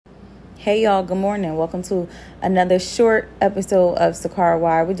Hey y'all, good morning. Welcome to another short episode of Sakara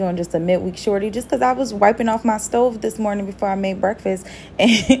Wire. We're doing just a midweek shorty just because I was wiping off my stove this morning before I made breakfast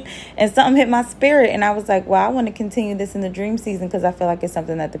and something hit my spirit. And I was like, well, I want to continue this in the dream season because I feel like it's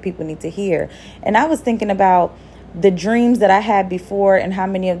something that the people need to hear. And I was thinking about the dreams that I had before and how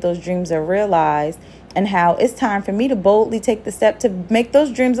many of those dreams are realized and how it's time for me to boldly take the step to make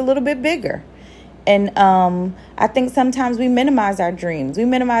those dreams a little bit bigger. And I think sometimes we minimize our dreams. We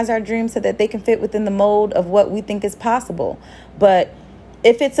minimize our dreams so that they can fit within the mold of what we think is possible. But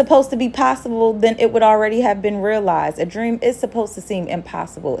if it's supposed to be possible, then it would already have been realized. A dream is supposed to seem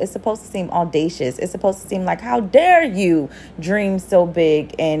impossible. It's supposed to seem audacious. It's supposed to seem like, how dare you dream so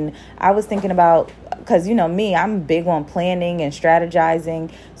big? And I was thinking about, because you know me, I'm big on planning and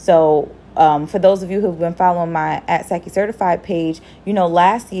strategizing. So for those of you who've been following my @Psyche-Certified page, you know,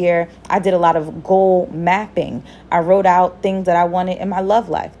 last year I did a lot of goal mapping. I wrote out things that I wanted in my love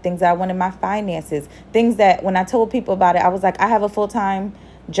life, things that I wanted in my finances, things that when I told people about it, I was like, I have a full-time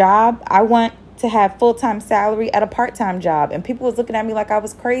job. I want to have full-time salary at a part-time job. And people was looking at me like I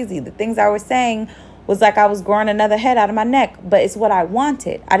was crazy. The things I was saying was like I was growing another head out of my neck, but it's what I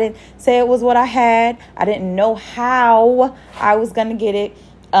wanted. I didn't say it was what I had. I didn't know how I was going to get it.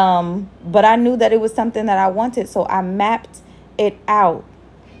 But I knew that it was something that I wanted. So I mapped it out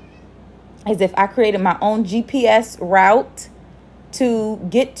as if I created my own GPS route to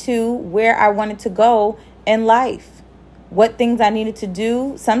get to where I wanted to go in life, what things I needed to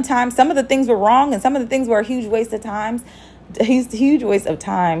do. Sometimes some of the things were wrong and some of the things were a huge waste of time.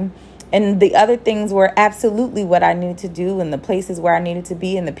 And the other things were absolutely what I needed to do and the places where I needed to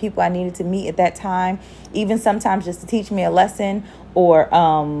be and the people I needed to meet at that time, even sometimes just to teach me a lesson or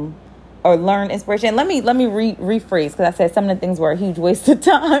learn inspiration. Let me rephrase, because I said some of the things were a huge waste of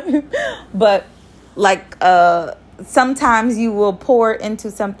time. But like sometimes you will pour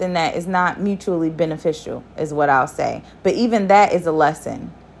into something that is not mutually beneficial is what I'll say. But even that is a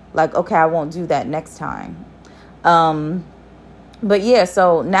lesson. Like, okay, I won't do that next time. But yeah,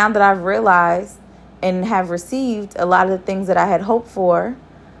 so now that I've realized and have received a lot of the things that I had hoped for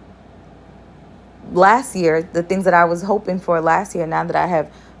last year, the things that I was hoping for last year, now that I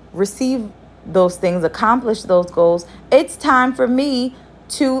have received those things, accomplished those goals, it's time for me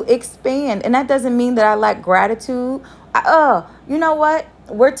to expand. And that doesn't mean that I lack gratitude. You know what?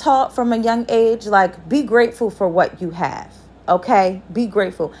 We're taught from a young age, like, be grateful for what you have. Okay, be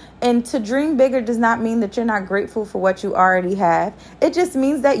grateful. And to dream bigger does not mean that you're not grateful for what you already have. It just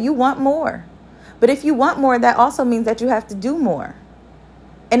means that you want more. But if you want more, that also means that you have to do more.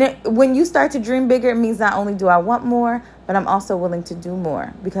 And when you start to dream bigger, it means not only do I want more, but I'm also willing to do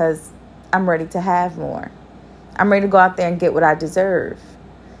more because I'm ready to have more. I'm ready to go out there and get what I deserve.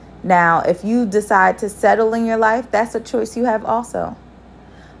 Now, if you decide to settle in your life, that's a choice you have also.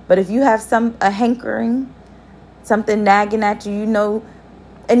 But if you have a hankering, something nagging at you, you know,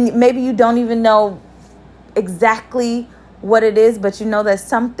 and maybe you don't even know exactly what it is, but you know that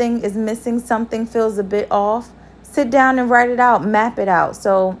something is missing, something feels a bit off, sit down and write it out, map it out.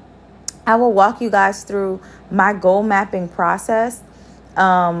 So I will walk you guys through my goal mapping process.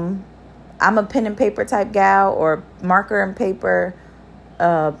 I'm a pen and paper type gal, or marker and paper,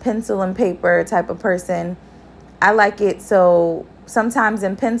 pencil and paper type of person. I like it so sometimes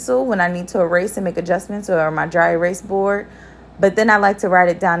in pencil when I need to erase and make adjustments, or my dry erase board. But then I like to write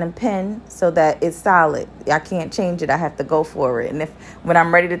it down in pen so that it's solid. I can't change it. I have to go for it. And when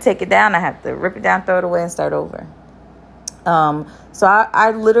I'm ready to take it down, I have to rip it down, throw it away, and start over. So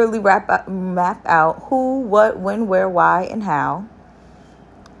I literally map out who, what, when, where, why, and how.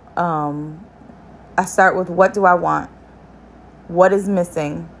 I start with what do I want? What is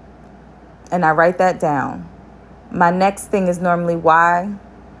missing? And I write that down. My next thing is normally why.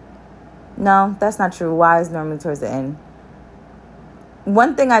 No, that's not true. Why is normally towards the end.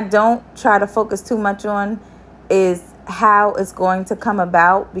 One thing I don't try to focus too much on is how it's going to come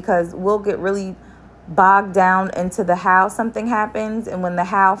about, because we'll get really bogged down into the how something happens. And when the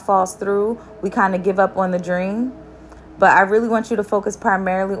how falls through, we kind of give up on the dream. But I really want you to focus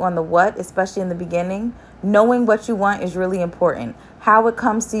primarily on the what, especially in the beginning. Knowing what you want is really important. How it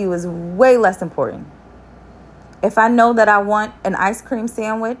comes to you is way less important. If I know that I want an ice cream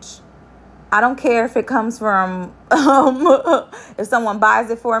sandwich, I don't care if it comes from, if someone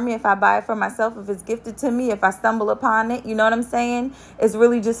buys it for me, if I buy it for myself, if it's gifted to me, if I stumble upon it, you know what I'm saying? It's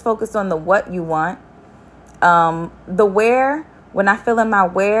really just focused on the what you want. The where, when I fill in my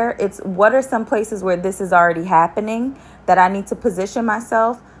where, it's what are some places where this is already happening that I need to position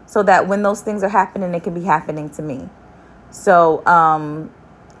myself so that when those things are happening, it can be happening to me. So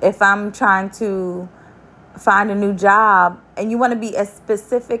if I'm trying to find a new job, and you want to be as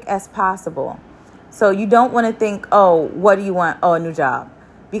specific as possible. So you don't want to think, oh, what do you want? Oh, a new job.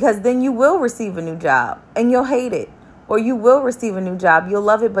 Because then you will receive a new job and you'll hate it. Or you will receive a new job. You'll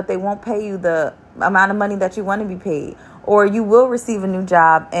love it, but they won't pay you the amount of money that you want to be paid. Or you will receive a new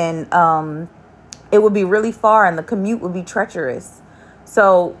job and it will be really far and the commute will be treacherous.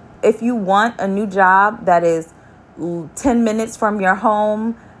 So if you want a new job that is 10 minutes from your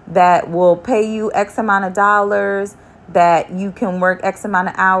home, that will pay you X amount of dollars, that you can work X amount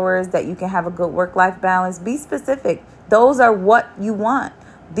of hours, that you can have a good work-life balance, be specific. Those are what you want.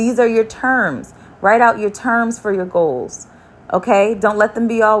 These are your terms. Write out your terms for your goals. Okay? Don't let them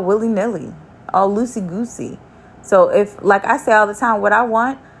be all willy-nilly, all loosey-goosey. So if, like I say all the time, what I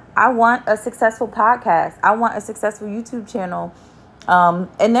want a successful podcast. I want a successful YouTube channel.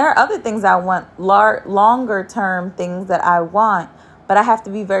 And there are other things I want, longer term things that I want, but I have to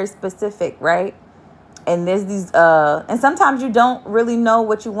be very specific, right? And there's these, and sometimes you don't really know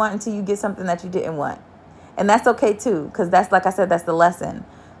what you want until you get something that you didn't want. And that's okay too. Cause that's, like I said, that's the lesson.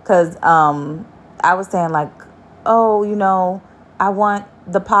 Cause, I was saying like, oh, I want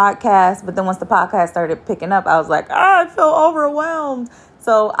the podcast. But then once the podcast started picking up, I was like, I feel overwhelmed.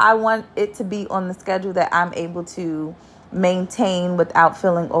 So I want it to be on the schedule that I'm able to maintain without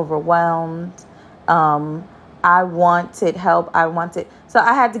feeling overwhelmed. I wanted help. So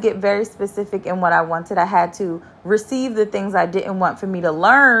I had to get very specific in what I wanted. I had to receive the things I didn't want for me to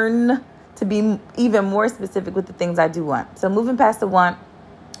learn to be even more specific with the things I do want. So moving past the want,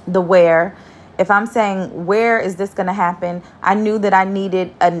 the where. If I'm saying, where is this going to happen? I knew that I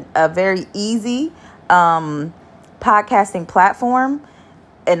needed a very easy podcasting platform.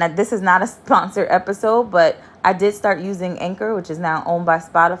 And this is not a sponsored episode, but I did start using Anchor, which is now owned by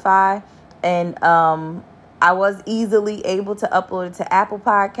Spotify. And I was easily able to upload it to Apple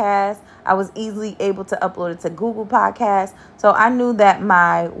Podcasts. I was easily able to upload it to Google Podcasts. So I knew that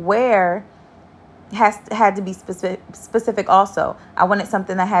my where had to be specific also. I wanted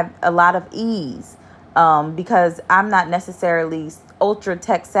something that had a lot of ease because I'm not necessarily ultra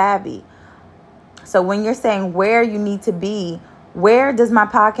tech savvy. So when you're saying where you need to be, where does my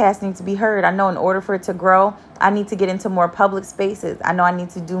podcast need to be heard? I know in order for it to grow, I need to get into more public spaces. I know I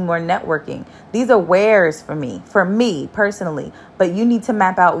need to do more networking. These are wheres for me personally. But you need to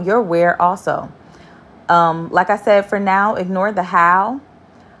map out your where also. Like I said, for now, ignore the how.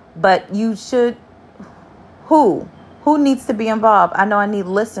 But you should, who needs to be involved? I know I need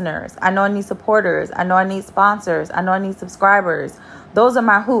listeners. I know I need supporters. I know I need sponsors. I know I need subscribers. Those are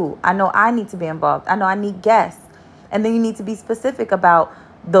my who. I know I need to be involved. I know I need guests. And then you need to be specific about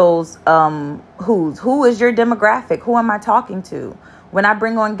those who's. Who is your demographic? Who am I talking to? When I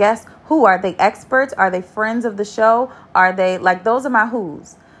bring on guests, who are they? Experts? Are they friends of the show? Are they like, those are my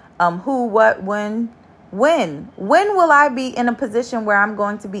who's. Who, what, when. When will I be in a position where I'm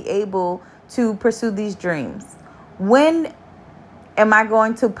going to be able to pursue these dreams? When am I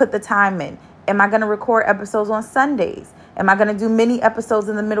going to put the time in? Am I going to record episodes on Sundays? Am I going to do mini episodes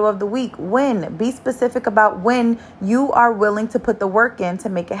in the middle of the week? When? Be specific about when you are willing to put the work in to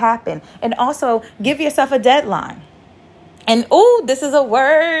make it happen. And also give yourself a deadline. And this is a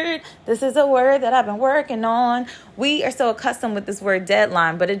word that I've been working on. We are so accustomed with this word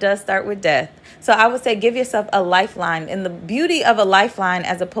deadline, but it does start with death. So I would say give yourself a lifeline. And the beauty of a lifeline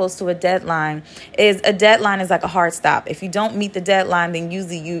as opposed to a deadline is like a hard stop. If you don't meet the deadline, then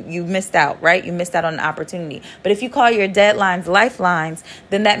usually you missed out, right? You missed out on an opportunity. But if you call your deadlines lifelines,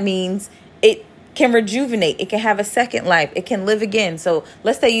 then that means it can rejuvenate. It can have a second life. It can live again. So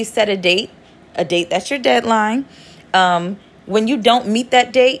let's say you set a date that's your deadline. When you don't meet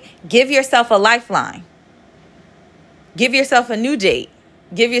that date, give yourself a lifeline. Give yourself a new date.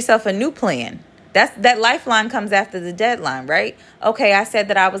 Give yourself a new plan. That lifeline comes after the deadline, right? Okay, I said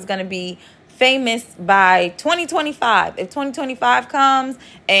that I was going to be famous by 2025. If 2025 comes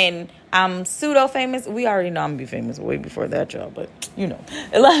and I'm pseudo famous, we already know I'm going to be famous way before that, y'all. But,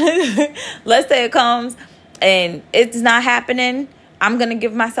 let's say it comes and it's not happening. I'm going to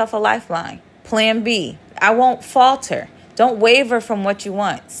give myself a lifeline. Plan B. I won't falter. Don't waver from what you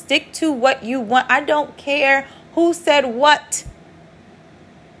want. Stick to what you want. I don't care who said what.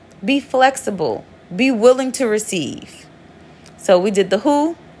 Be flexible. Be willing to receive. So we did the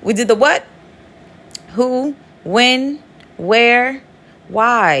who. We did the what. Who, when, where,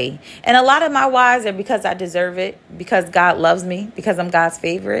 why. And a lot of my whys are because I deserve it. Because God loves me. Because I'm God's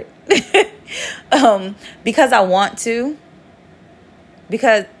favorite. Because I want to.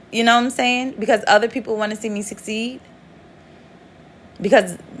 Because, you know what I'm saying? Because other people want to see me succeed.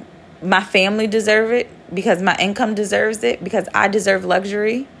 Because my family deserve it. Because my income deserves it. Because I deserve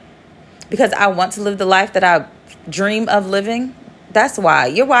luxury. because I want to live the life that I dream of living. That's why.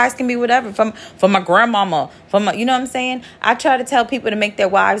 Your whys can be whatever. From my grandmama, from my, you know what I'm saying? I try to tell people to make their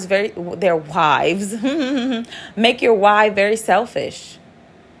wives make your why very selfish.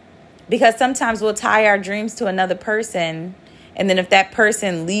 Because sometimes we'll tie our dreams to another person, and then if that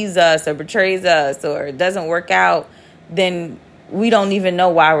person leaves us or betrays us or doesn't work out, then we don't even know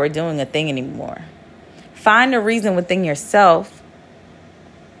why we're doing a thing anymore. Find a reason within yourself,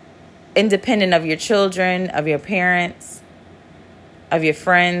 independent of your children, of your parents, of your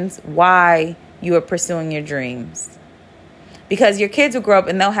friends, why you are pursuing your dreams. Because your kids will grow up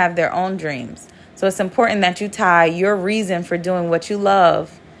and they'll have their own dreams. So it's important that you tie your reason for doing what you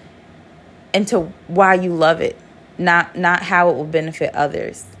love into why you love it, not how it will benefit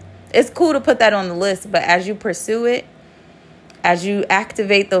others. It's cool to put that on the list, but as you pursue it, as you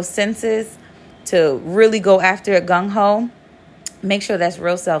activate those senses to really go after it gung-ho, make sure that's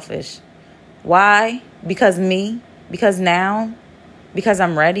real selfish. Why? Because me? Because now? Because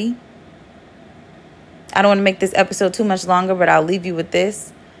I'm ready? I don't want to make this episode too much longer, but I'll leave you with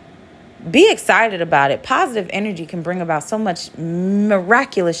this. Be excited about it. Positive energy can bring about so much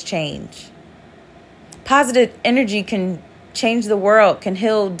miraculous change. Positive energy can change the world, can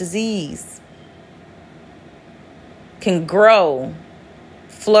heal disease, can grow,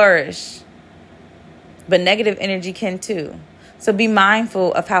 flourish. But negative energy can too. So be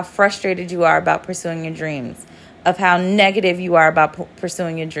mindful of how frustrated you are about pursuing your dreams, of how negative you are about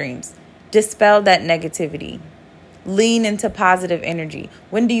pursuing your dreams. Dispel that negativity. Lean into positive energy.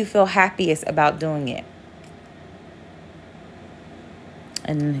 When do you feel happiest about doing it?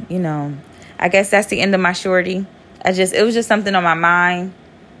 And, I guess that's the end of my shorty. It was just something on my mind.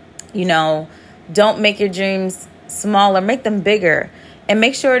 Don't make your dreams smaller. Make them bigger. And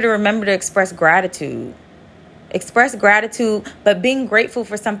make sure to remember to express gratitude. Express gratitude, but being grateful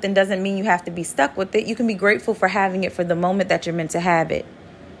for something doesn't mean you have to be stuck with it. You can be grateful for having it for the moment that you're meant to have it.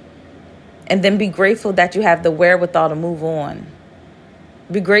 And then be grateful that you have the wherewithal to move on.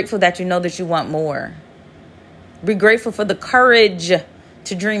 Be grateful that you know that you want more. Be grateful for the courage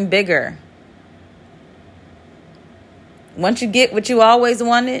to dream bigger. Once you get what you always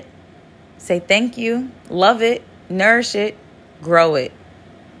wanted, say thank you, love it, nourish it, grow it.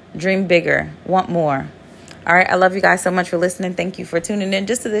 Dream bigger, want more. All right, I love you guys so much for listening. Thank you for tuning in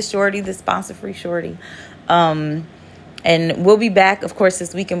just to this shorty, this sponsor-free shorty. And we'll be back, of course,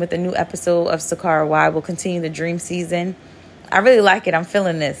 this weekend with a new episode of Sakara Why. We'll continue the dream season. I really like it. I'm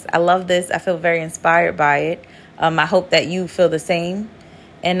feeling this. I love this. I feel very inspired by it. I hope that you feel the same.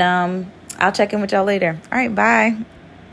 And I'll check in with y'all later. All right, bye.